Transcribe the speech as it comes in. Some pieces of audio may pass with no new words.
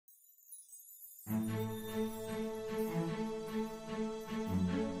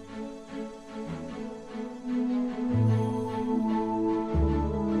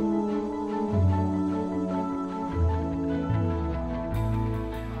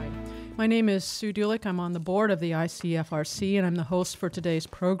My name is Sue Dulick. I'm on the board of the ICFRC, and I'm the host for today's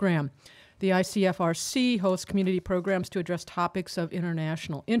program. The ICFRC hosts community programs to address topics of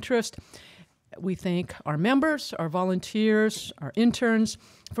international interest. We thank our members, our volunteers, our interns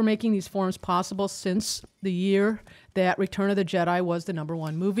for making these forums possible since the year that Return of the Jedi was the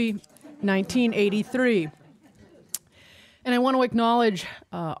 #1 movie, 1983. And I want to acknowledge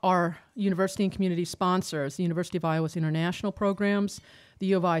our university and community sponsors, the University of Iowa's international programs, the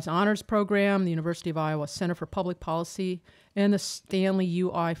U of I's Honors Program, the University of Iowa Center for Public Policy, and the Stanley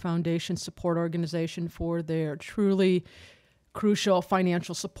UI Foundation Support Organization for their truly crucial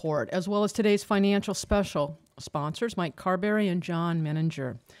financial support, as well as today's financial special sponsors, Mike Carberry and John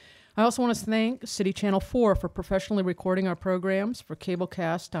Menninger. I also want to thank City Channel 4 for professionally recording our programs for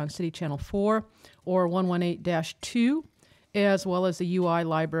cablecast on City Channel 4 or 118-2, as well as the UI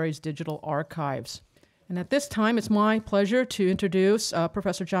Library's digital archives. And at this time, it's my pleasure to introduce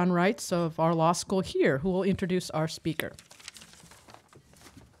Professor John Reitz of our law school here, who will introduce our speaker.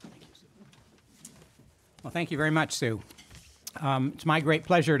 Well, thank you very much, Sue. It's my great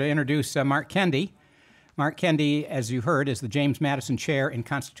pleasure to introduce Mark Kende. Mark Kende, as you heard, is the James Madison Chair in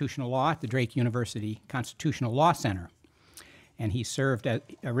Constitutional Law at the Drake University Constitutional Law Center. And he served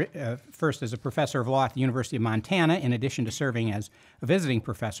first as a professor of law at the University of Montana, in addition to serving as a visiting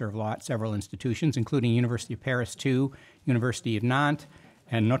professor of law at several institutions, including University of Paris II, University of Nantes,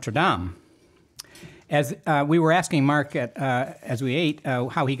 and Notre Dame. As we were asking Mark as we ate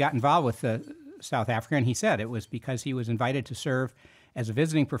how he got involved with South Africa, and he said it was because he was invited to serve as a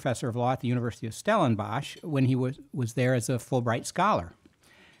visiting professor of law at the University of Stellenbosch when he was there as a Fulbright Scholar,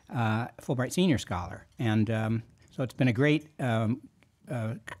 Fulbright Senior Scholar. And so it's been a great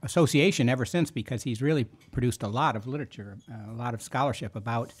association ever since, because he's really produced a lot of literature, a lot of scholarship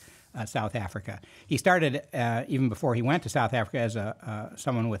about South Africa. He started, even before he went to South Africa, as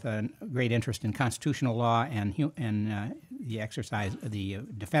someone with a great interest in constitutional law and the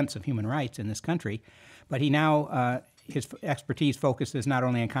defense of human rights in this country. But he now, his expertise focuses not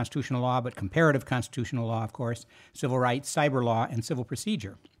only on constitutional law, but comparative constitutional law, of course, civil rights, cyber law, and civil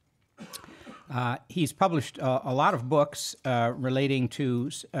procedure. He's published a lot of books relating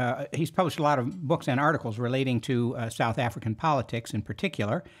to, he's published a lot of books and articles relating to South African politics in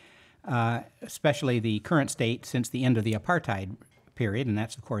particular, especially the current state since the end of the Apartheid period, and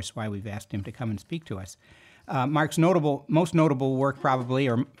that's, of course, why we've asked him to come and speak to us. Mark's most notable work probably,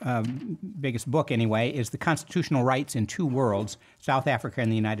 or biggest book anyway, is The Constitutional Rights in Two Worlds, South Africa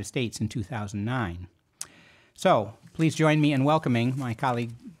and the United States in 2009. So please join me in welcoming my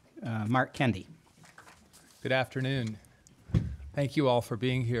colleague, Mark Kende. Good afternoon. Thank you all for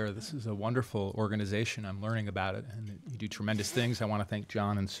being here. This is a wonderful organization. I'm learning about it, and you do tremendous things. I want to thank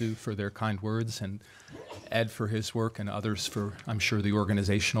John and Sue for their kind words, and Ed for his work, and others for, I'm sure, the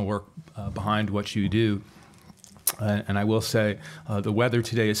organizational work behind what you do. And I will say, the weather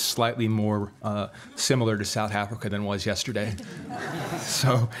today is slightly more similar to South Africa than it was yesterday.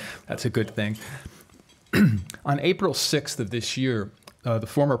 So that's a good thing. On April 6th of this year, the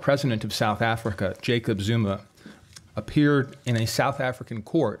former president of South Africa, Jacob Zuma, appeared in a South African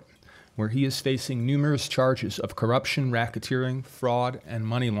court where he is facing numerous charges of corruption, racketeering, fraud, and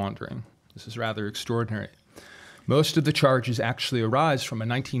money laundering. This is rather extraordinary. Most of the charges actually arise from a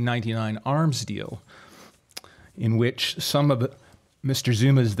 1999 arms deal in which some of Mr.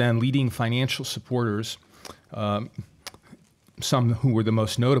 Zuma's then leading financial supporters, some who were the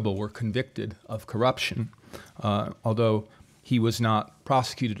most notable, were convicted of corruption, although he was not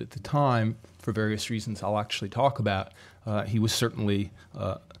prosecuted at the time for various reasons I'll actually talk about. He was certainly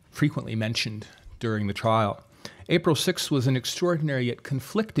frequently mentioned during the trial. April 6th was an extraordinary yet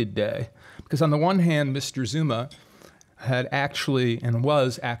conflicted day, because on the one hand, Mr. Zuma had actually and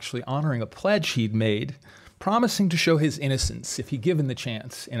was actually honoring a pledge he'd made, promising to show his innocence if he given the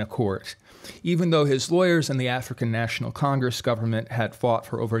chance in a court, even though his lawyers and the African National Congress government had fought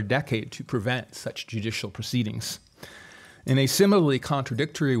for over a decade to prevent such judicial proceedings. In a similarly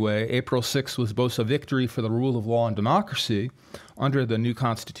contradictory way, April 6th was both a victory for the rule of law and democracy under the new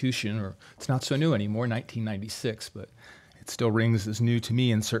Constitution, or it's not so new anymore, 1996, but it still rings as new to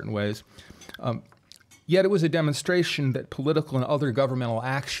me in certain ways. Yet it was a demonstration that political and other governmental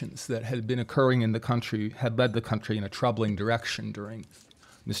actions that had been occurring in the country had led the country in a troubling direction during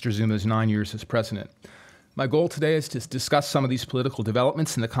Mr. Zuma's 9 years as president. My goal today is to discuss some of these political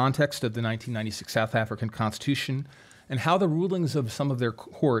developments in the context of the 1996 South African Constitution and how the rulings of some of their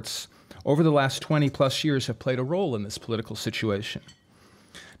courts over the last 20 plus years have played a role in this political situation.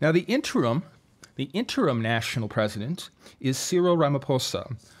 Now, the interim national president is Cyril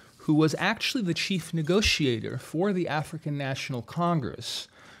Ramaphosa, who was actually the chief negotiator for the African National Congress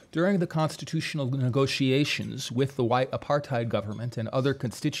during the constitutional negotiations with the white apartheid government and other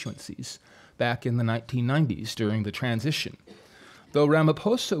constituencies back in the 1990s during the transition. Though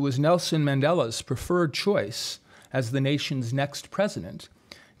Ramaphosa was Nelson Mandela's preferred choice as the nation's next president,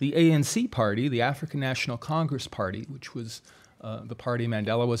 the ANC party, the African National Congress Party, which was the party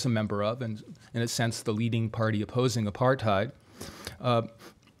Mandela was a member of and, in a sense, the leading party opposing apartheid,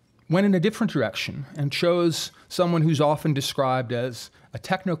 went in a different direction and chose someone who's often described as a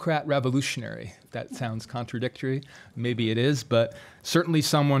technocrat revolutionary. That sounds contradictory. Maybe it is, but certainly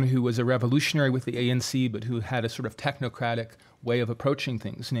someone who was a revolutionary with the ANC, but who had a sort of technocratic way of approaching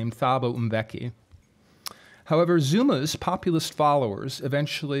things, named Thabo Mbeki. However, Zuma's populist followers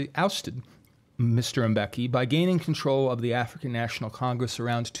eventually ousted Mr. Mbeki by gaining control of the African National Congress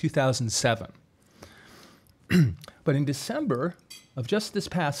around 2007. But in December of just this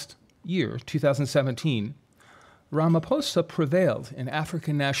past year, 2017, Ramaphosa prevailed in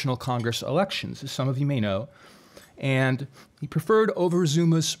African National Congress elections, as some of you may know, and he preferred over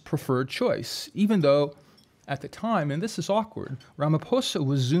Zuma's preferred choice, even though at the time, and this is awkward, Ramaphosa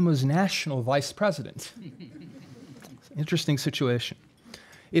was Zuma's national vice president. Interesting situation.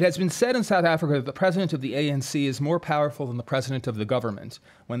 It has been said in South Africa that the president of the ANC is more powerful than the president of the government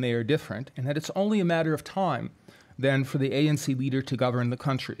when they are different, and that it's only a matter of time then for the ANC leader to govern the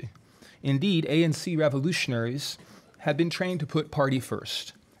country. Indeed, ANC revolutionaries had been trained to put party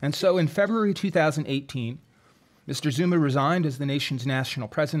first. And so in February 2018, Mr. Zuma resigned as the nation's national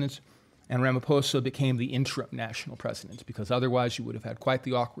president, and Ramaphosa became the interim national president, because otherwise you would have had quite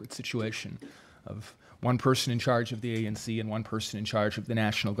the awkward situation of one person in charge of the ANC and one person in charge of the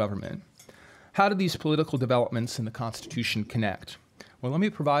national government. How do these political developments in the Constitution connect? Well, let me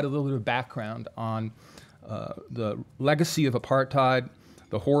provide a little bit of background on the legacy of apartheid,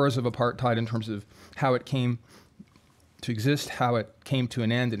 the horrors of apartheid in terms of how it came to exist, how it came to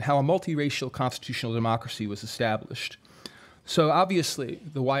an end, and how a multiracial constitutional democracy was established. So obviously,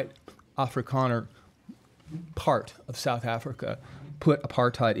 the white Afrikaner part of South Africa put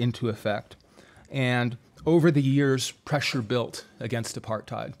apartheid into effect. And over the years, pressure built against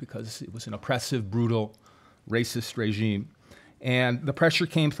apartheid because it was an oppressive, brutal, racist regime. And the pressure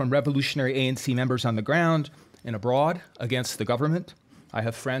came from revolutionary ANC members on the ground and abroad against the government. I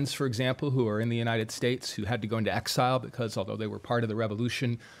have friends, for example, who are in the United States who had to go into exile because although they were part of the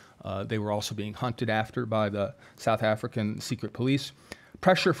revolution, they were also being hunted after by the South African secret police.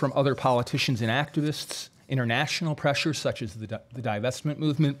 Pressure from other politicians and activists, international pressure such as the divestment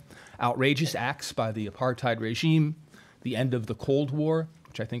movement, outrageous acts by the apartheid regime, the end of the Cold War,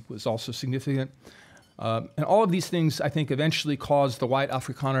 which I think was also significant. And all of these things, I think, eventually caused the white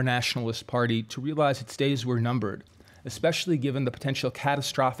Afrikaner Nationalist Party to realize its days were numbered, especially given the potential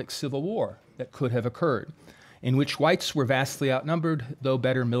catastrophic civil war that could have occurred, in which whites were vastly outnumbered, though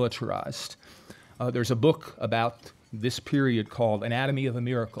better militarized. There's a book about this period called Anatomy of a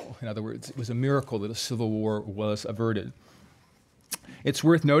Miracle. In other words, it was a miracle that a civil war was averted. It's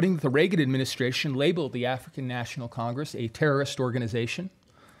worth noting that the Reagan administration labeled the African National Congress a terrorist organization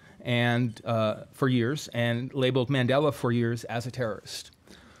and for years, and labeled Mandela for years as a terrorist.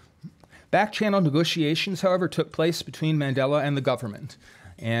 Back-channel negotiations, however, took place between Mandela and the government.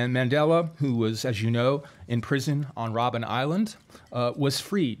 And Mandela, who was, as you know, in prison on Robben Island, was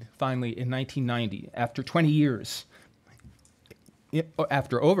freed finally in 1990 after 20 years,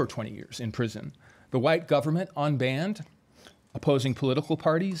 after over 20 years in prison. The white government unbanned opposing political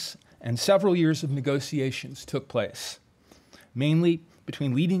parties, and several years of negotiations took place, mainly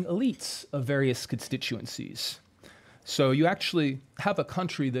between leading elites of various constituencies. So you actually have a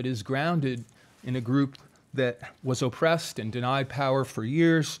country that is grounded in a group that was oppressed and denied power for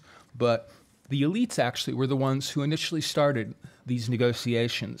years, but the elites actually were the ones who initially started these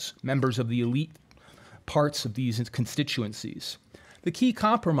negotiations, members of the elite parts of these constituencies. The key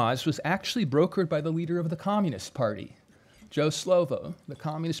compromise was actually brokered by the leader of the Communist Party, Joe Slovo. The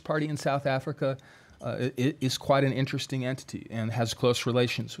Communist Party in South Africa is quite an interesting entity and has close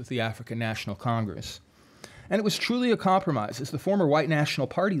relations with the African National Congress. And it was truly a compromise, as the former white National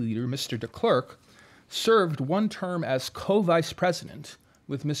Party leader, Mr. de Klerk, served one term as co-vice president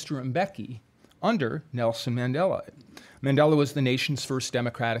with Mr. Mbeki under Nelson Mandela. Mandela was the nation's first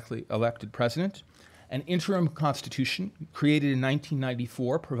democratically elected president. An interim constitution created in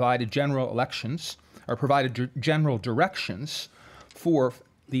 1994 provided general elections, or provided general directions for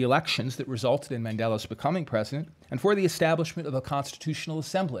the elections that resulted in Mandela's becoming president, and for the establishment of a constitutional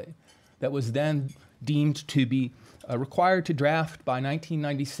assembly that was then deemed to be required to draft by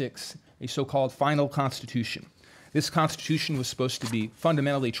 1996 a so-called final constitution. This constitution was supposed to be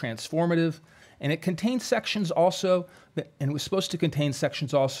fundamentally transformative, and it contained sections also, and was supposed to contain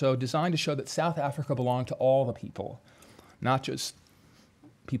sections also designed to show that South Africa belonged to all the people, not just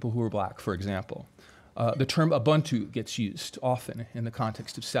people who were black, for example. The term Ubuntu gets used often in the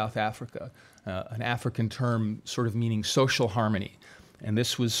context of South Africa, an African term sort of meaning social harmony. And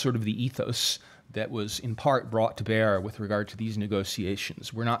this was sort of the ethos that was in part brought to bear with regard to these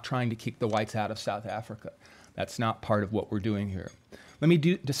negotiations. We're not trying to kick the whites out of South Africa. That's not part of what we're doing here. Let me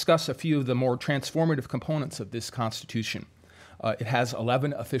discuss a few of the more transformative components of this constitution. It has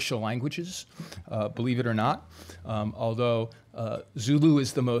 11 official languages, believe it or not, although Zulu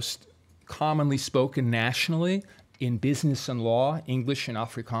is the most commonly spoken nationally. In business and law, English and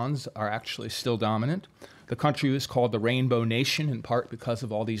Afrikaans are actually still dominant. The country was called the Rainbow Nation, in part because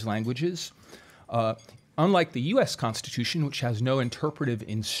of all these languages. Unlike the US Constitution, which has no interpretive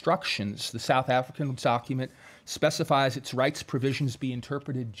instructions, the South African document specifies its rights provisions be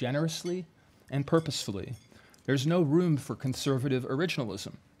interpreted generously and purposefully. There's no room for conservative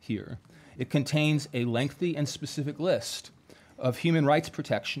originalism here. It contains a lengthy and specific list of human rights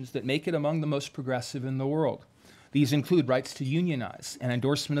protections that make it among the most progressive in the world. These include rights to unionize and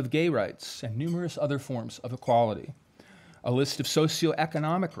endorsement of gay rights and numerous other forms of equality. A list of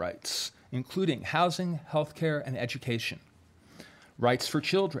socioeconomic rights, including housing, healthcare, and education. Rights for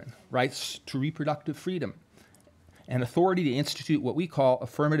children, rights to reproductive freedom, and authority to institute what we call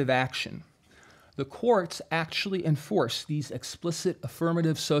affirmative action. The courts actually enforce these explicit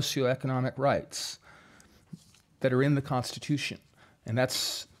affirmative socioeconomic rights that are in the Constitution, and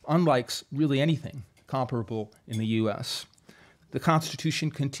that's unlike really anything comparable in the US. The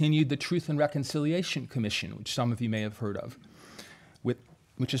Constitution continued the Truth and Reconciliation Commission, which some of you may have heard of,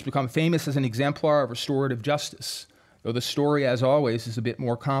 which has become famous as an exemplar of restorative justice, though the story, as always, is a bit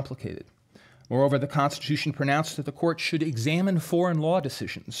more complicated. Moreover, the Constitution pronounced that the court should examine foreign law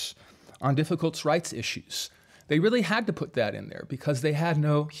decisions on difficult rights issues. They really had to put that in there because they had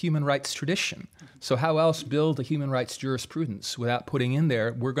no human rights tradition. So how else build a human rights jurisprudence without putting in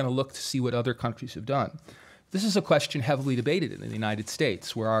there, we're going to look to see what other countries have done? This is a question heavily debated in the United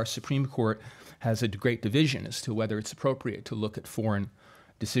States, where our Supreme Court has a great division as to whether it's appropriate to look at foreign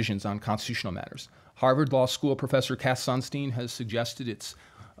decisions on constitutional matters. Harvard Law School professor Cass Sunstein has suggested it's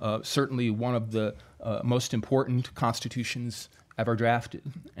certainly one of the most important constitutions ever drafted,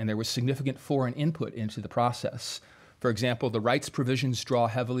 and there was significant foreign input into the process. For example, the rights provisions draw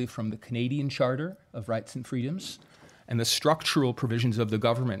heavily from the Canadian Charter of Rights and Freedoms, and the structural provisions of the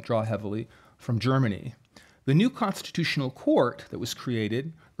government draw heavily from Germany. The new constitutional court that was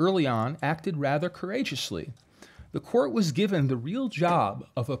created early on acted rather courageously. The court was given the real job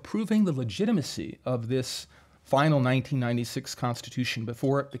of approving the legitimacy of this final 1996 Constitution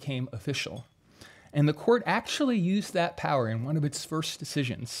before it became official. And the court actually used that power in one of its first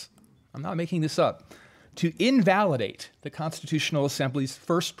decisions, I'm not making this up, to invalidate the Constitutional Assembly's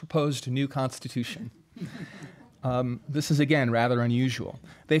first proposed new constitution. This is, again, rather unusual.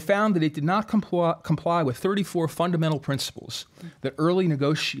 They found that it did not comply with 34 fundamental principles that early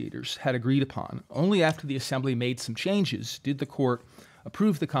negotiators had agreed upon. Only after the Assembly made some changes did the court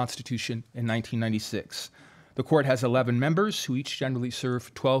approve the Constitution in 1996. The court has 11 members who each generally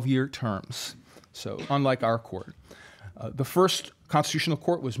serve 12-year terms. So unlike our court. The first constitutional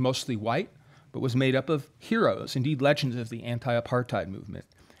court was mostly white, but was made up of heroes, indeed legends of the anti-apartheid movement.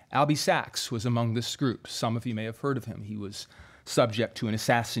 Albie Sachs was among this group. Some of you may have heard of him. He was subject to an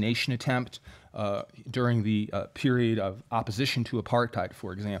assassination attempt during the period of opposition to apartheid,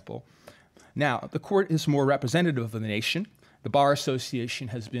 for example. Now, the court is more representative of the nation. The Bar Association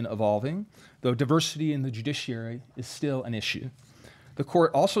has been evolving, though diversity in the judiciary is still an issue. The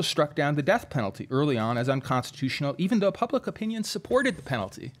court also struck down the death penalty early on as unconstitutional, even though public opinion supported the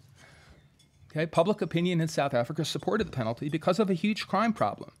penalty. Okay? Public opinion in South Africa supported the penalty because of a huge crime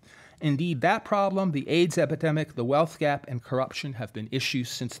problem. Indeed, that problem, the AIDS epidemic, the wealth gap, and corruption have been issues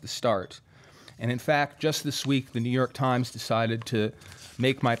since the start. And in fact, just this week, the New York Times decided to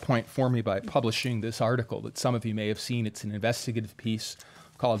make my point for me by publishing this article that some of you may have seen. It's an investigative piece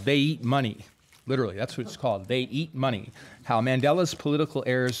called "They Eat Money." Literally, that's what it's called. They eat money. How Mandela's political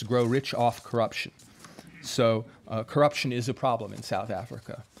heirs grow rich off corruption. So corruption is a problem in South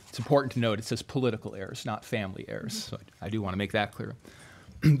Africa. It's important to note it says political heirs, not family heirs. So I do want to make that clear.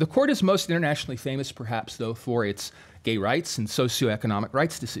 The court is most internationally famous, perhaps, though, for its gay rights and socioeconomic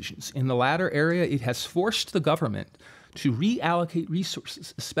rights decisions. In the latter area, it has forced the government to reallocate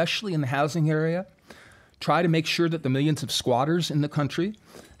resources, especially in the housing area, try to make sure that the millions of squatters in the country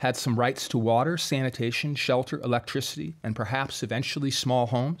had some rights to water, sanitation, shelter, electricity, and perhaps eventually small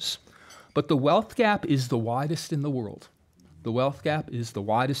homes. But the wealth gap is the widest in the world. The wealth gap is the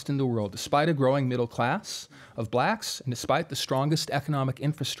widest in the world, despite a growing middle class of blacks and despite the strongest economic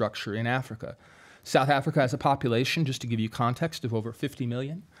infrastructure in Africa. South Africa has a population, just to give you context, of over 50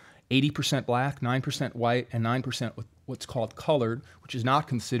 million, 80% black, 9% white, and 9% with what's called colored, which is not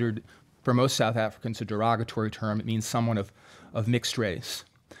considered, for most South Africans, a derogatory term. It means someone of mixed race.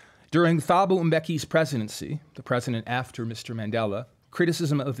 During Thabo Mbeki's presidency, the president after Mr. Mandela,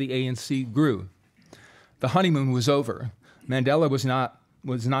 criticism of the ANC grew. The honeymoon was over. Mandela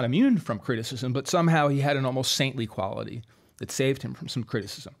was not immune from criticism, but somehow he had an almost saintly quality that saved him from some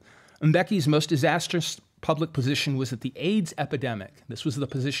criticism. Mbeki's most disastrous public position was that the AIDS epidemic, this was the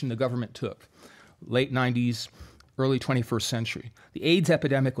position the government took, late 90s, early 21st century. The AIDS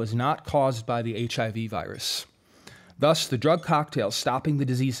epidemic was not caused by the HIV virus. Thus, the drug cocktails stopping the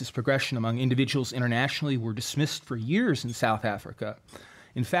disease's progression among individuals internationally were dismissed for years in South Africa.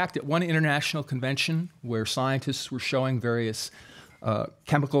 In fact, at one international convention where scientists were showing various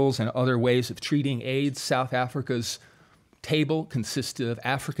chemicals and other ways of treating AIDS, South Africa's table consisted of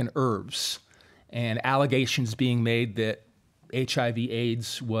African herbs and allegations being made that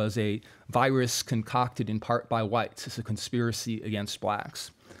HIV/AIDS was a virus concocted in part by whites as a conspiracy against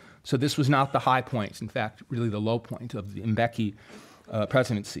blacks. So this was not the high point, in fact, really the low point of the Mbeki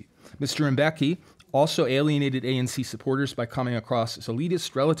presidency. Mr. Mbeki also alienated ANC supporters by coming across as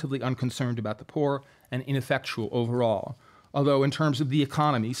elitist, relatively unconcerned about the poor, and ineffectual overall. Although in terms of the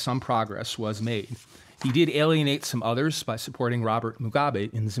economy, some progress was made. He did alienate some others by supporting Robert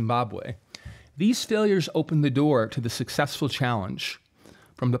Mugabe in Zimbabwe. These failures opened the door to the successful challenge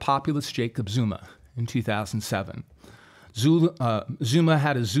from the populist Jacob Zuma in 2007. Zuma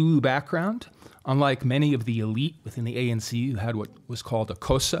had a Zulu background, unlike many of the elite within the ANC who had what was called a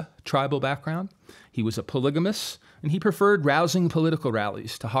Xhosa tribal background. He was a polygamist, and he preferred rousing political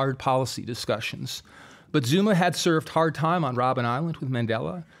rallies to hard policy discussions. But Zuma had served hard time on Robben Island with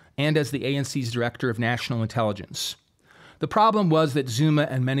Mandela and as the ANC's director of national intelligence. The problem was that Zuma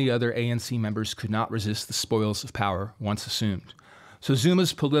and many other ANC members could not resist the spoils of power once assumed. So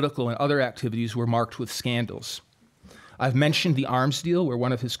Zuma's political and other activities were marked with scandals. I've mentioned the arms deal, where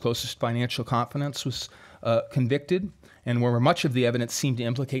one of his closest financial confidants was convicted, and where much of the evidence seemed to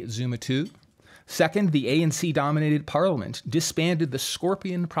implicate Zuma too. Second, the ANC-dominated parliament disbanded the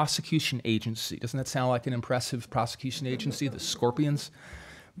Scorpion Prosecution Agency. Doesn't that sound like an impressive prosecution agency, the Scorpions?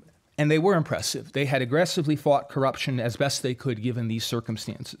 And they were impressive. They had aggressively fought corruption as best they could given these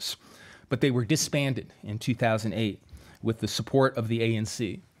circumstances. But they were disbanded in 2008 with the support of the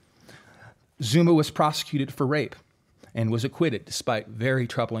ANC. Zuma was prosecuted for rape and was acquitted despite very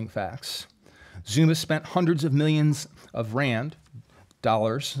troubling facts. Zuma spent hundreds of millions of rand,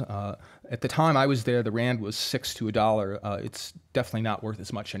 dollars. At the time I was there, the rand was 6 to $1. It's definitely not worth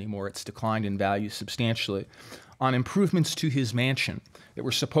as much anymore. It's declined in value substantially, on improvements to his mansion that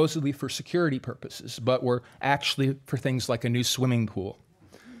were supposedly for security purposes, but were actually for things like a new swimming pool.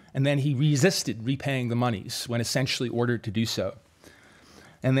 And then he resisted repaying the monies when essentially ordered to do so.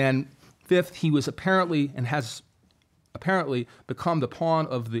 And then fifth, he was apparently and has apparently become the pawn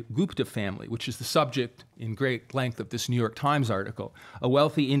of the Gupta family, which is the subject in great length of this New York Times article, a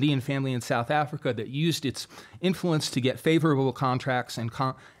wealthy Indian family in South Africa that used its influence to get favorable contracts and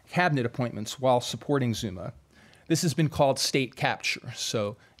cabinet appointments while supporting Zuma. This has been called state capture.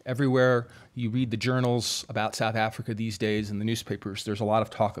 So everywhere you read the journals about South Africa these days in the newspapers, there's a lot of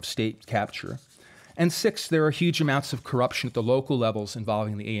talk of state capture. And sixth, there are huge amounts of corruption at the local levels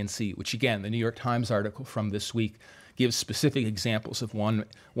involving the ANC, which again, the New York Times article from this week gives specific examples of one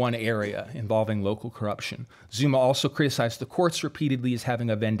area involving local corruption. Zuma also criticized the courts repeatedly as having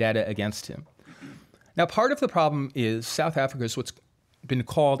a vendetta against him. Now, part of the problem is South Africa is what's been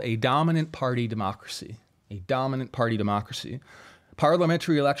called a dominant party democracy, a dominant party democracy.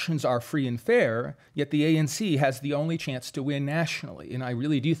 Parliamentary elections are free and fair, yet the ANC has the only chance to win nationally. And I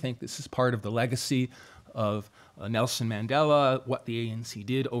really do think this is part of the legacy of Nelson Mandela, what the ANC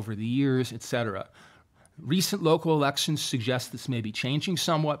did over the years, etc. Recent local elections suggest this may be changing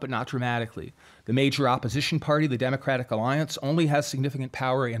somewhat, but not dramatically. The major opposition party, the Democratic Alliance, only has significant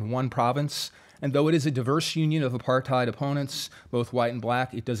power in one province, and though it is a diverse union of apartheid opponents, both white and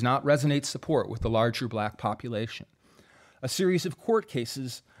black, it does not resonate support with the larger black population. A series of court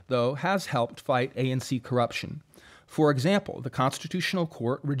cases, though, has helped fight ANC corruption. For example, the Constitutional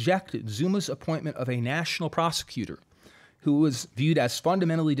Court rejected Zuma's appointment of a national prosecutor who was viewed as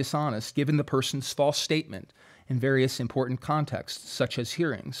fundamentally dishonest given the person's false statement in various important contexts, such as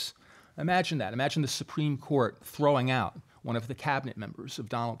hearings. Imagine that. Imagine the Supreme Court throwing out one of the cabinet members of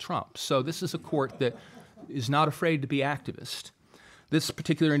Donald Trump. So this is a court that is not afraid to be activist. This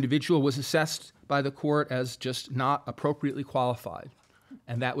particular individual was assessed by the court as just not appropriately qualified.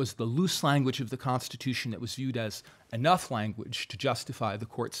 And that was the loose language of the Constitution that was viewed as enough language to justify the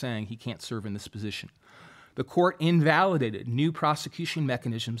court saying he can't serve in this position. The court invalidated new prosecution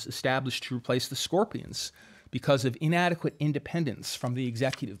mechanisms established to replace the scorpions because of inadequate independence from the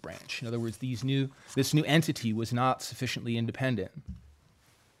executive branch. In other words, this new entity was not sufficiently independent.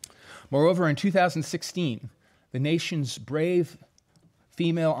 Moreover, in 2016, the nation's brave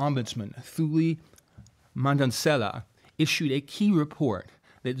female ombudsman, Thuli Madonsela, issued a key report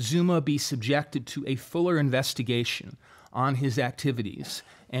that Zuma be subjected to a fuller investigation on his activities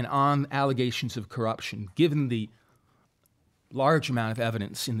and on allegations of corruption, given the large amount of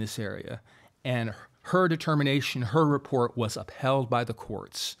evidence in this area. And her determination, her report was upheld by the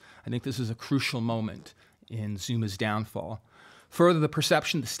courts. I think this is a crucial moment in Zuma's downfall. Further, the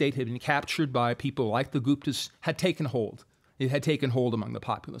perception the state had been captured by people like the Guptas had taken hold. It had taken hold among the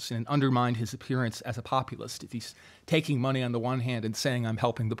populace and undermined his appearance as a populist. If he's taking money on the one hand and saying, I'm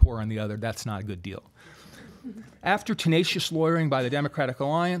helping the poor on the other, that's not a good deal. After tenacious lawyering by the Democratic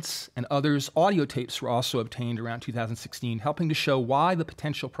Alliance and others, audio tapes were also obtained around 2016, helping to show why the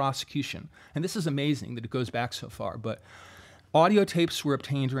potential prosecution, and this is amazing that it goes back so far, but audio tapes were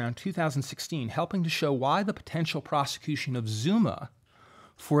obtained around 2016, helping to show why the potential prosecution of Zuma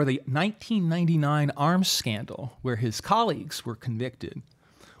for the 1999 arms scandal, where his colleagues were convicted,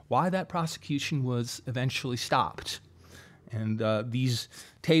 why that prosecution was eventually stopped. And these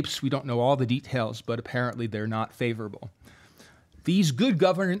tapes, we don't know all the details, but apparently they're not favorable. These good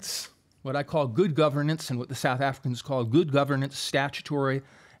governance, what I call good governance and what the South Africans call good governance statutory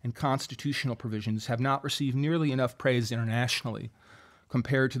and constitutional provisions have not received nearly enough praise internationally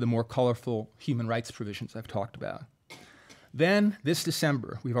compared to the more colorful human rights provisions I've talked about. Then, this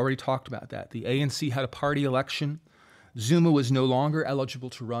December, we've already talked about that, the ANC had a party election. Zuma was no longer eligible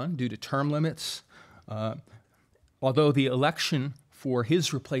to run due to term limits. Although the election for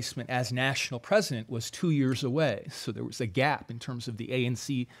his replacement as national president was 2 years away, so there was a gap in terms of the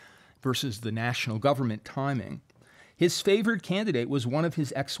ANC versus the national government timing. His favored candidate was one of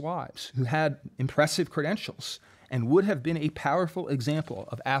his ex-wives, who had impressive credentials and would have been a powerful example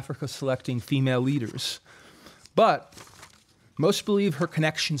of Africa selecting female leaders. But most believe her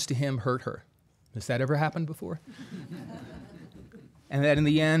connections to him hurt her. Has that ever happened before? And that in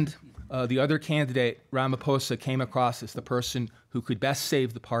the end, the other candidate, Ramaphosa, came across as the person who could best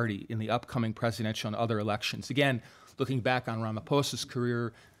save the party in the upcoming presidential and other elections. Again, looking back on Ramaphosa's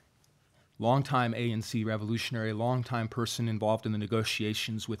career, longtime ANC revolutionary, longtime person involved in the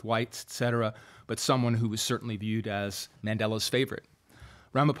negotiations with whites, etc., but someone who was certainly viewed as Mandela's favorite.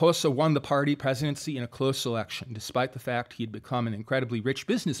 Ramaphosa won the party presidency in a close election, despite the fact he had become an incredibly rich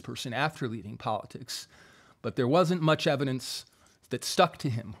business person after leaving politics. But there wasn't much evidence that stuck to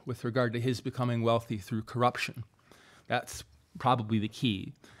him with regard to his becoming wealthy through corruption. That's probably the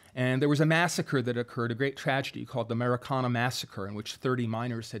key. And there was a massacre that occurred, a great tragedy called the Marikana Massacre, in which 30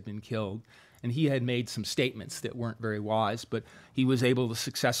 miners had been killed. And he had made some statements that weren't very wise, but he was able to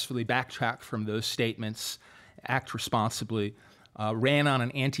successfully backtrack from those statements, act responsibly, ran on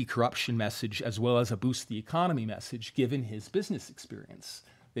an anti-corruption message as well as a boost the economy message, given his business experience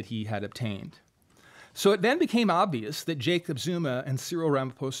that he had obtained. So it then became obvious that Jacob Zuma and Cyril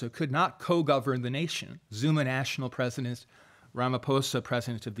Ramaphosa could not co-govern the nation. Zuma national president, Ramaphosa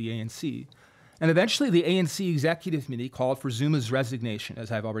president of the ANC. And eventually the ANC executive committee called for Zuma's resignation, as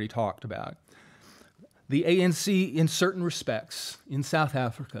I've already talked about. The ANC, in certain respects, in South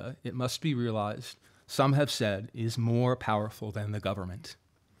Africa, it must be realized, some have said, is more powerful than the government.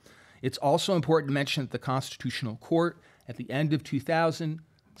 It's also important to mention that the Constitutional Court, at the end of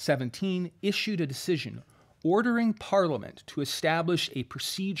 2017, issued a decision ordering Parliament to establish a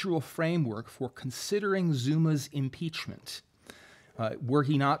procedural framework for considering Zuma's impeachment, were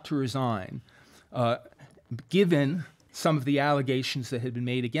he not to resign, given some of the allegations that had been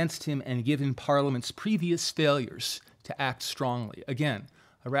made against him and given Parliament's previous failures to act strongly. Again,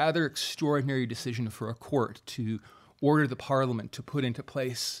 a rather extraordinary decision for a court to order the Parliament to put into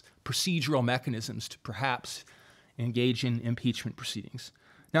place procedural mechanisms to perhaps engage in impeachment proceedings.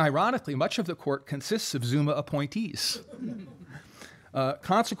 Now, ironically, much of the court consists of Zuma appointees.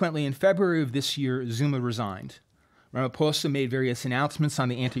 Consequently, in February of this year, Zuma resigned. Ramaphosa made various announcements on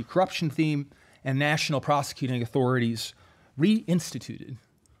the anti-corruption theme, and national prosecuting authorities reinstituted.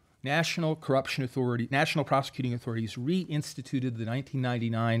 National prosecuting authorities reinstituted the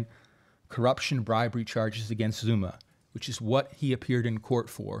 1999 corruption bribery charges against Zuma, which is what he appeared in court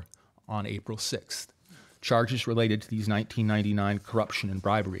for on April 6th. Charges related to these 1999 corruption and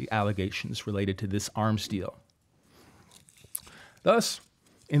bribery allegations related to this arms deal. Thus,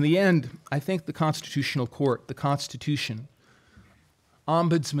 in the end, I think the Constitutional Court, the Constitution,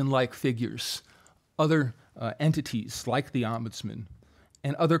 ombudsman-like figures, other entities like the Ombudsman,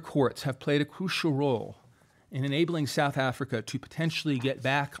 and other courts have played a crucial role in enabling South Africa to potentially get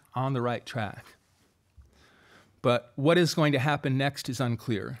back on the right track. But what is going to happen next is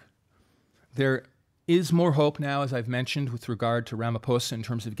unclear. There is more hope now, as I've mentioned, with regard to Ramaphosa in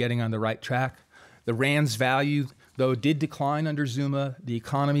terms of getting on the right track. The rand's value, though, did decline under Zuma. The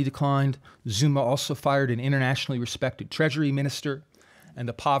economy declined. Zuma also fired an internationally respected treasury minister, and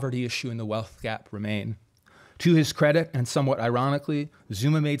the poverty issue and the wealth gap remain. To his credit, and somewhat ironically,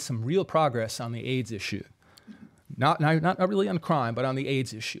 Zuma made some real progress on the AIDS issue. Not really on crime, but on the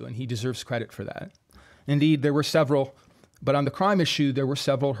AIDS issue, and he deserves credit for that. Indeed, there were several, but on the crime issue, there were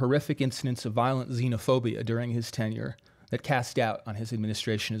several horrific incidents of violent xenophobia during his tenure that cast doubt on his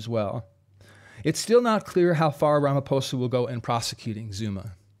administration as well. It's still not clear how far Ramaphosa will go in prosecuting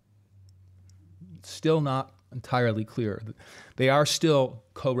Zuma. It's still not entirely clear. They are still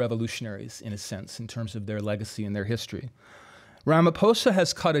co-revolutionaries, in a sense, in terms of their legacy and their history. Ramaphosa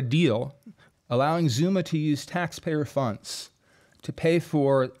has cut a deal allowing Zuma to use taxpayer funds to pay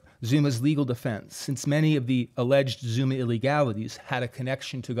for Zuma's legal defense, since many of the alleged Zuma illegalities had a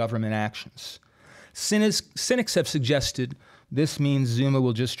connection to government actions. Cynics have suggested this means Zuma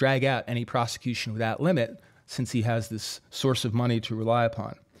will just drag out any prosecution without limit, since he has this source of money to rely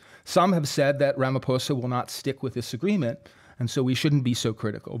upon. Some have said that Ramaphosa will not stick with this agreement, and so we shouldn't be so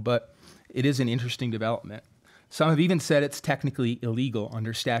critical, but it is an interesting development. Some have even said it's technically illegal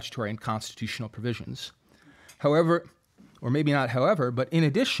under statutory and constitutional provisions. However, or maybe not however, but in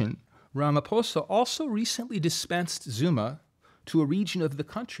addition, Ramaphosa also recently dispensed Zuma to a region of the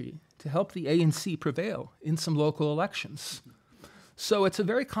country to help the ANC prevail in some local elections. So it's a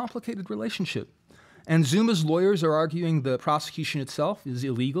very complicated relationship. And Zuma's lawyers are arguing the prosecution itself is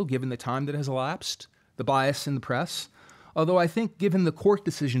illegal given the time that has elapsed, the bias in the press. Although I think given the court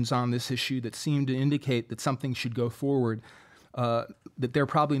decisions on this issue that seem to indicate that something should go forward, that they're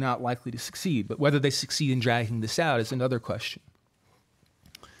probably not likely to succeed. But whether they succeed in dragging this out is another question.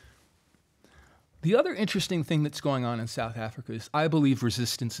 The other interesting thing that's going on in South Africa is I believe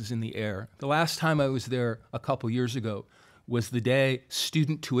resistance is in the air. The last time I was there a couple years ago was the day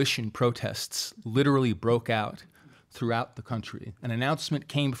student tuition protests literally broke out throughout the country. An announcement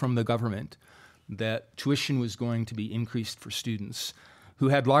came from the government that tuition was going to be increased for students who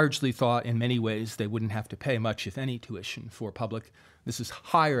had largely thought in many ways they wouldn't have to pay much, if any, tuition for public. This is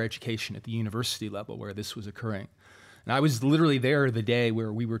higher education at the university level where this was occurring. And I was literally there the day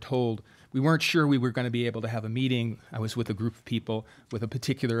where we were told we weren't sure we were going to be able to have a meeting. I was with a group of people with a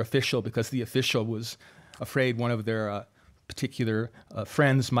particular official because the official was afraid one of their particular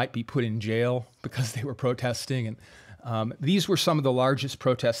friends might be put in jail because they were protesting. And these were some of the largest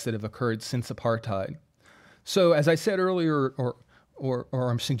protests that have occurred since apartheid. So as I said earlier, or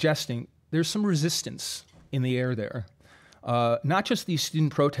I'm suggesting, there's some resistance in the air there. Not just these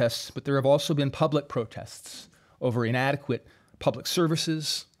student protests, but there have also been public protests over inadequate public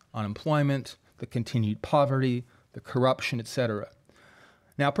services, unemployment, the continued poverty, the corruption, etc.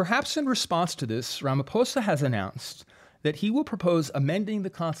 Now, perhaps in response to this, Ramaphosa has announced that he will propose amending the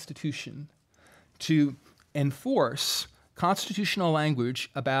Constitution to enforce constitutional language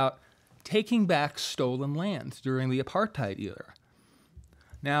about taking back stolen land during the apartheid era.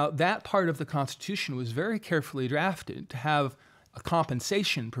 Now, that part of the Constitution was very carefully drafted to have a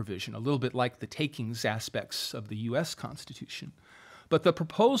compensation provision, a little bit like the takings aspects of the US Constitution. But the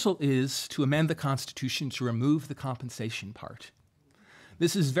proposal is to amend the Constitution to remove the compensation part.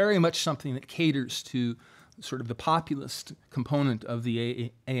 This is very much something that caters to sort of the populist component of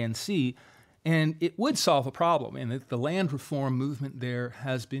the ANC, and it would solve a problem in that the land reform movement there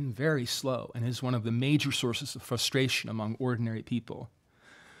has been very slow and is one of the major sources of frustration among ordinary people.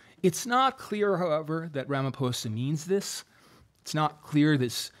 It's not clear, however, that Ramaphosa means this. It's not clear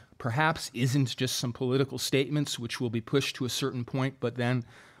this perhaps isn't just some political statements which will be pushed to a certain point but then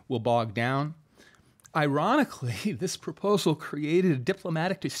will bog down. Ironically, this proposal created a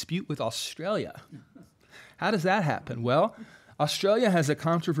diplomatic dispute with Australia. How does that happen? Well, Australia has a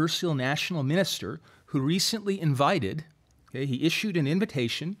controversial national minister who recently he issued an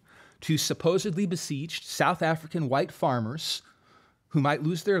invitation to supposedly besieged South African white farmers who might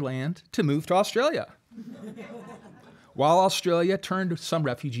lose their land to move to Australia, while Australia turned some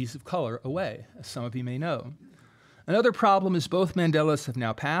refugees of color away, as some of you may know. Another problem is both Mandelas have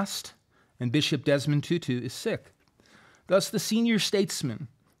now passed, and Bishop Desmond Tutu is sick. Thus, the senior statesmen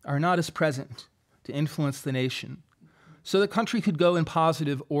are not as present to influence the nation. So the country could go in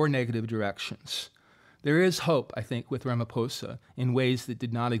positive or negative directions. There is hope, I think, with Ramaphosa in ways that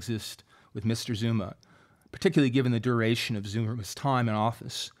did not exist with Mr. Zuma, particularly given the duration of Zuma's time in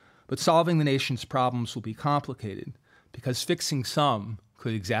office. But solving the nation's problems will be complicated because fixing some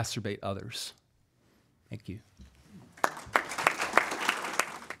could exacerbate others. Thank you.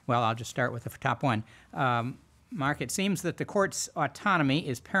 Well, I'll just start with the top one. Mark, it seems that the court's autonomy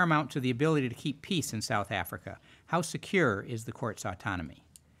is paramount to the ability to keep peace in South Africa. How secure is the court's autonomy?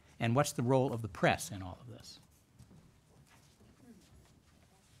 And what's the role of the press in all of this?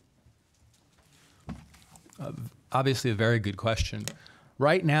 Obviously a very good question.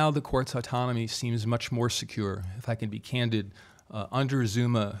 Right now, the court's autonomy seems much more secure. If I can be candid, under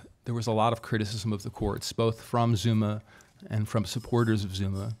Zuma, there was a lot of criticism of the courts, both from Zuma and from supporters of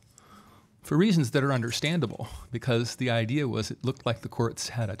Zuma, for reasons that are understandable, because the idea was it looked like the courts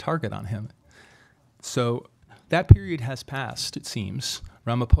had a target on him. So that period has passed, it seems.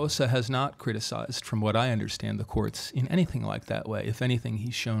 Ramaphosa has not criticized, from what I understand, the courts in anything like that way. If anything,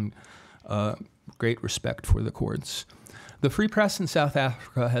 he's shown great respect for the courts. The free press in South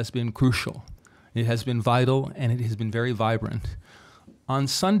Africa has been crucial. It has been vital, and it has been very vibrant. On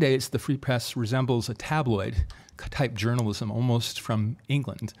Sundays, the free press resembles a tabloid-type journalism almost from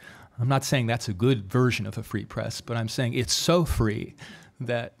England. I'm not saying that's a good version of a free press, but I'm saying it's so free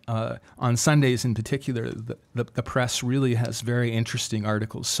that on Sundays in particular, the press really has very interesting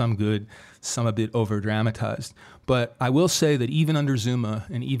articles, some good, some a bit over-dramatized. But I will say that even under Zuma,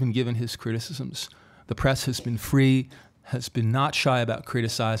 and even given his criticisms, the press has been free, has been not shy about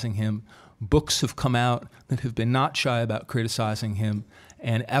criticizing him. Books have come out that have been not shy about criticizing him,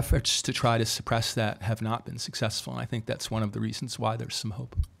 and efforts to try to suppress that have not been successful. And I think that's one of the reasons why there's some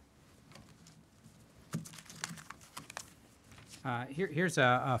hope. Here's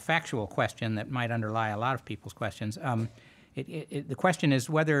a factual question that might underlie a lot of people's questions. The question is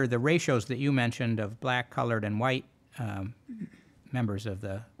whether the ratios that you mentioned of black, colored, and white members of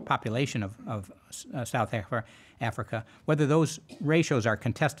the population of South Africa, whether those ratios are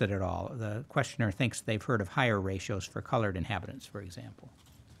contested at all. The questioner thinks they've heard of higher ratios for colored inhabitants, for example.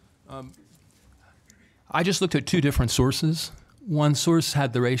 I just looked at two different sources. One source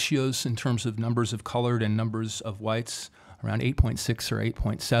had the ratios in terms of numbers of colored and numbers of whites, around 8.6 or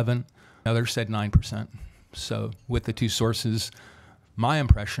 8.7. Another said 9%. So with the two sources, my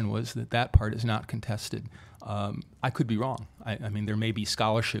impression was that that part is not contested. I could be wrong. I mean, there may be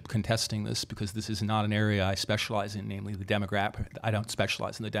scholarship contesting this because this is not an area I specialize in, namely the demographic. I don't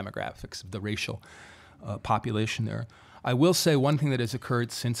specialize in the demographics of the racial population there. I will say one thing that has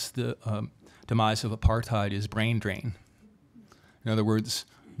occurred since the demise of apartheid is brain drain. In other words,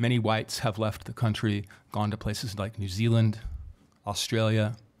 many whites have left the country, gone to places like New Zealand,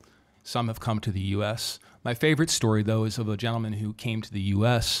 Australia. Some have come to the U.S. My favorite story, though, is of a gentleman who came to the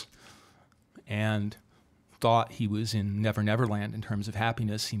U.S. and thought he was in Never Never Land in terms of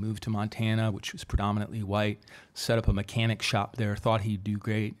happiness. He moved to Montana, which was predominantly white, set up a mechanic shop there, thought he'd do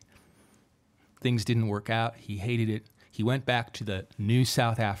great. Things didn't work out. He hated it. He went back to the new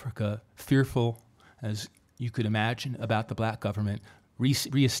South Africa, fearful, as you could imagine, about the black government,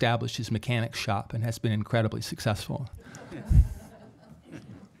 reestablished his mechanic shop, and has been incredibly successful.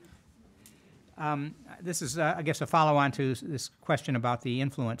 This is, I guess, a follow-on to this question about the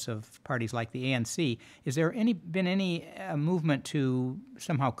influence of parties like the ANC. Is there been any movement to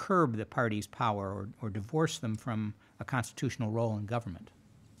somehow curb the party's power or divorce them from a constitutional role in government?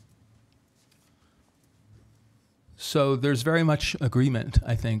 So there's very much agreement,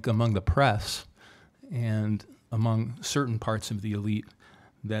 I think, among the press and among certain parts of the elite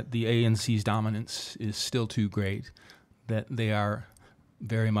that the ANC's dominance is still too great, that they are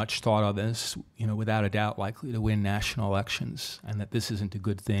very much thought of as, without a doubt likely to win national elections, and that this isn't a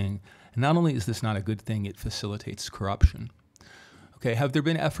good thing. And not only is this not a good thing, it facilitates corruption. Okay, have there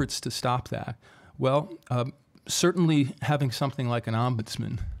been efforts to stop that? Well, certainly having something like an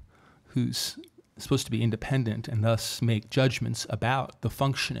ombudsman who's supposed to be independent and thus make judgments about the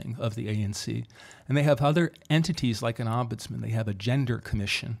functioning of the ANC. And they have other entities like an ombudsman. They have a gender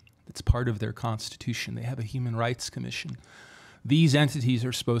commission that's part of their constitution. They have a human rights commission. These entities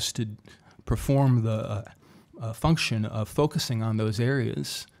are supposed to perform the function of focusing on those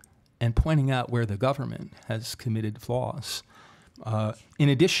areas and pointing out where the government has committed flaws. In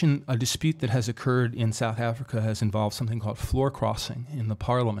addition, a dispute that has occurred in South Africa has involved something called floor crossing in the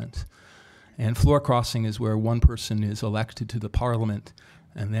parliament. And floor crossing is where one person is elected to the parliament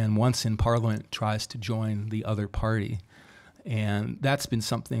and then once in parliament tries to join the other party. And that's been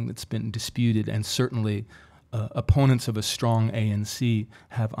something that's been disputed, and certainly opponents of a strong ANC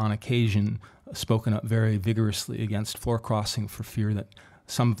have on occasion spoken up very vigorously against floor crossing for fear that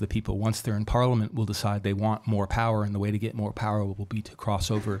some of the people, once they're in Parliament, will decide they want more power, and the way to get more power will be to cross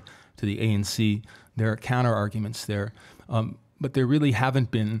over to the ANC. There are counter-arguments there, but there really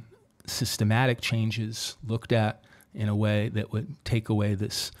haven't been systematic changes looked at in a way that would take away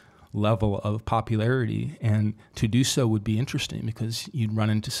this level of popularity, and to do so would be interesting because you'd run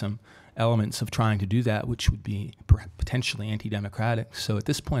into some elements of trying to do that which would be potentially anti-democratic. So at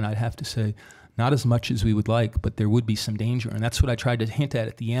this point I'd have to say not as much as we would like, but there would be some danger, and that's what I tried to hint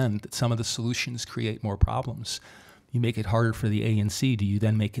at the end, that some of the solutions create more problems. You make it harder for the ANC, do you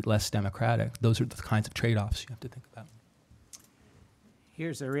then make it less democratic? Those are the kinds of trade-offs you have to think about.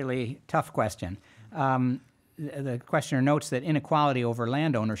 Here's a really tough question. The questioner notes that inequality over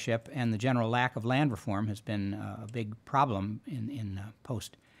land ownership and the general lack of land reform has been a big problem in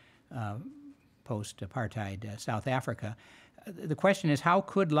post-apartheid South Africa. The question is, how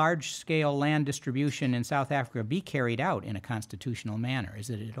could large-scale land distribution in South Africa be carried out in a constitutional manner? Is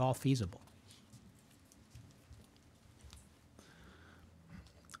it at all feasible?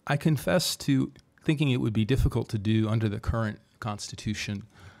 I confess to thinking it would be difficult to do under the current constitution.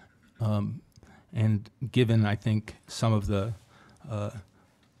 And given, I think, some of the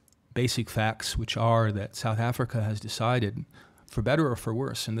basic facts, which are that South Africa has decided, for better or for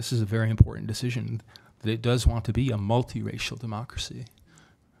worse, and this is a very important decision, that it does want to be a multiracial democracy.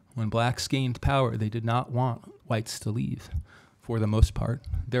 When blacks gained power, they did not want whites to leave, for the most part.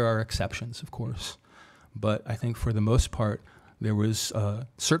 There are exceptions, of course. But I think for the most part, there was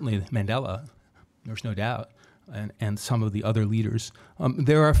certainly Mandela, there's no doubt, and some of the other leaders.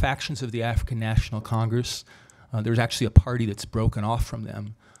 There are factions of the African National Congress. There's actually a party that's broken off from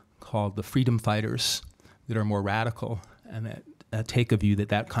them called the Freedom Fighters that are more radical and that take a view that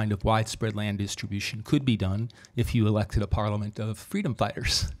that kind of widespread land distribution could be done if you elected a parliament of freedom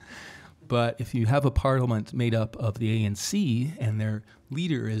fighters. But if you have a parliament made up of the ANC and their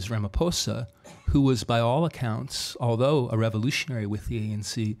leader is Ramaphosa, who was by all accounts, although a revolutionary with the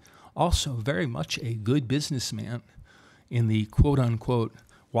ANC, also very much a good businessman in the quote-unquote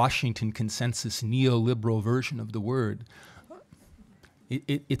Washington consensus neoliberal version of the word,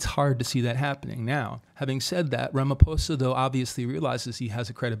 it's hard to see that happening now. Having said that, Ramaphosa, though, obviously realizes he has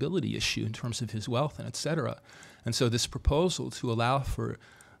a credibility issue in terms of his wealth and et cetera. And so this proposal to allow for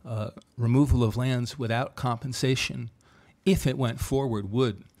removal of lands without compensation, if it went forward,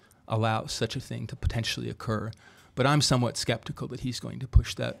 would allow such a thing to potentially occur. But I'm somewhat skeptical that he's going to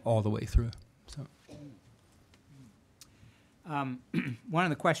push that all the way through. So. One of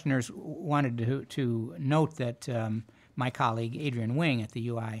the questioners wanted to note that my colleague Adrienne Wing at the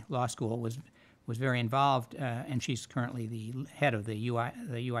UI Law School was very involved, and she's currently the head of the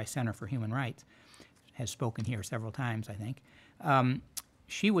UI Center for Human Rights, has spoken here several times, I think.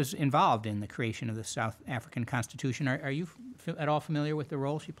 She was involved in the creation of the South African Constitution. Are you at all familiar with the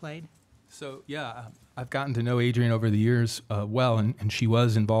role she played? So, yeah, I've gotten to know Adrienne over the years well, and she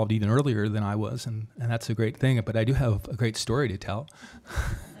was involved even earlier than I was, and that's a great thing. But I do have a great story to tell.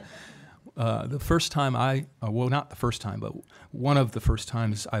 The first time well, not the first time, but one of the first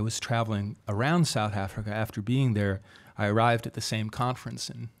times I was traveling around South Africa after being there, I arrived at the same conference,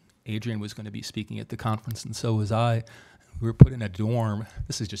 and Adrienne was going to be speaking at the conference, and so was I. We were put in a dorm.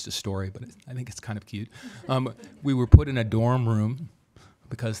 This is just a story, but I think it's kind of cute. We were put in a dorm room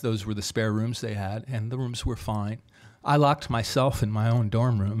because those were the spare rooms they had, and the rooms were fine. I locked myself in my own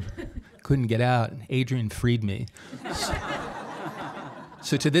dorm room, couldn't get out, and Adrienne freed me.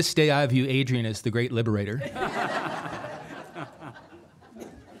 So to this day, I view Adrienne as the great liberator.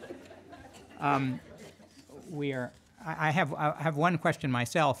 I have one question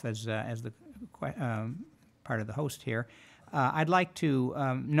myself as the part of the host here. I'd like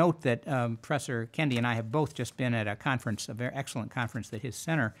to note that Professor Kende and I have both just been at a conference, a very excellent conference that his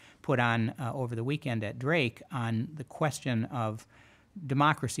center put on over the weekend at Drake on the question of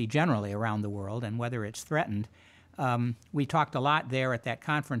democracy generally around the world and whether it's threatened. We talked a lot there at that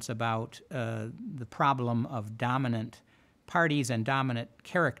conference about the problem of dominant parties and dominant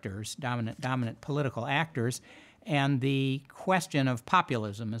characters, dominant political actors, and the question of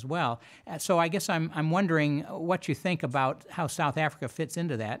populism as well. So I guess I'm wondering what you think about how South Africa fits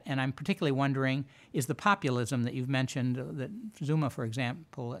into that, and I'm particularly wondering, is the populism that you've mentioned, that Zuma, for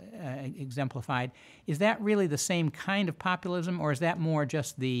example, exemplified, is that really the same kind of populism, or is that more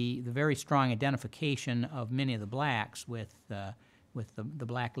just the very strong identification of many of the blacks with the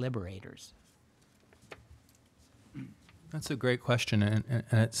black liberators? That's a great question, and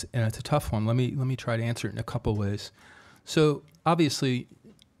it's a tough one. Let me try to answer it in a couple ways. So obviously,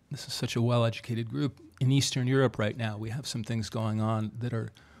 this is such a well-educated group. In Eastern Europe right now, we have some things going on that are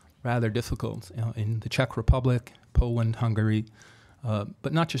rather difficult. In the Czech Republic, Poland, Hungary,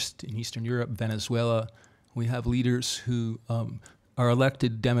 but not just in Eastern Europe, Venezuela, we have leaders who are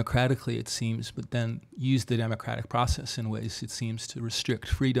elected democratically, it seems, but then use the democratic process in ways, it seems, to restrict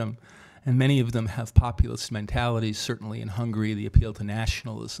freedom. And many of them have populist mentalities, certainly in Hungary, the appeal to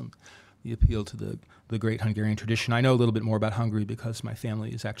nationalism, the appeal to the great Hungarian tradition. I know a little bit more about Hungary because my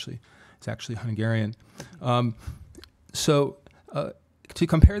family is actually Hungarian. To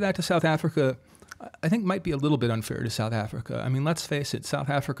compare that to South Africa, I think might be a little bit unfair to South Africa. I mean, let's face it, South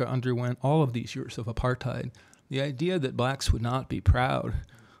Africa underwent all of these years of apartheid. The idea that blacks would not be proud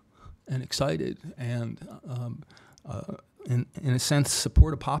and excited and, in a sense,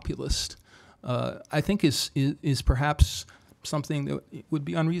 support a populist, I think is perhaps something that would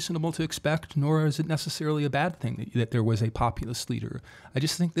be unreasonable to expect, nor is it necessarily a bad thing that there was a populist leader. I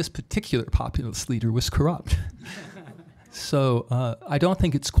just think this particular populist leader was corrupt. So I don't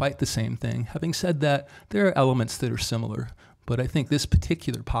think it's quite the same thing. Having said that, there are elements that are similar, but I think this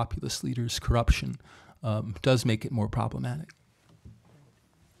particular populist leader's corruption does make it more problematic.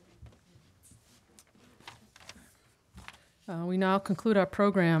 We now conclude our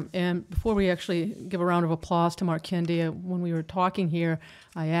program, and before we actually give a round of applause to Mark Kende, when we were talking here,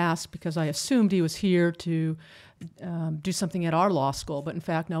 I asked, because I assumed he was here to do something at our law school, but in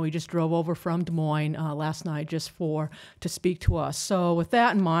fact, no, he just drove over from Des Moines last night just to speak to us. So with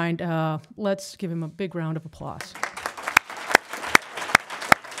that in mind, let's give him a big round of applause.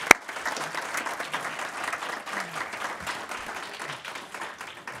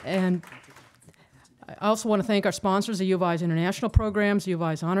 And I also want to thank our sponsors, the U of I's international programs, the U of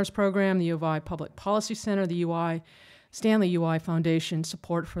I's honors program, the U of I Public Policy Center, the Stanley UI Foundation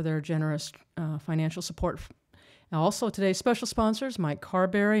support for their generous financial support. Now also today's special sponsors, Mike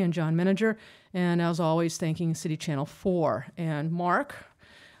Carberry and John Meninger, and as always, thanking City Channel 4. And Mark,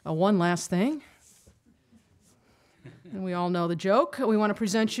 one last thing. And we all know the joke. We want to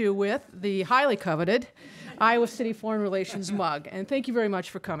present you with the highly coveted Iowa City Foreign Relations mug. And thank you very much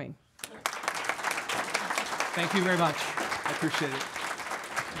for coming. Thank you very much. I appreciate it.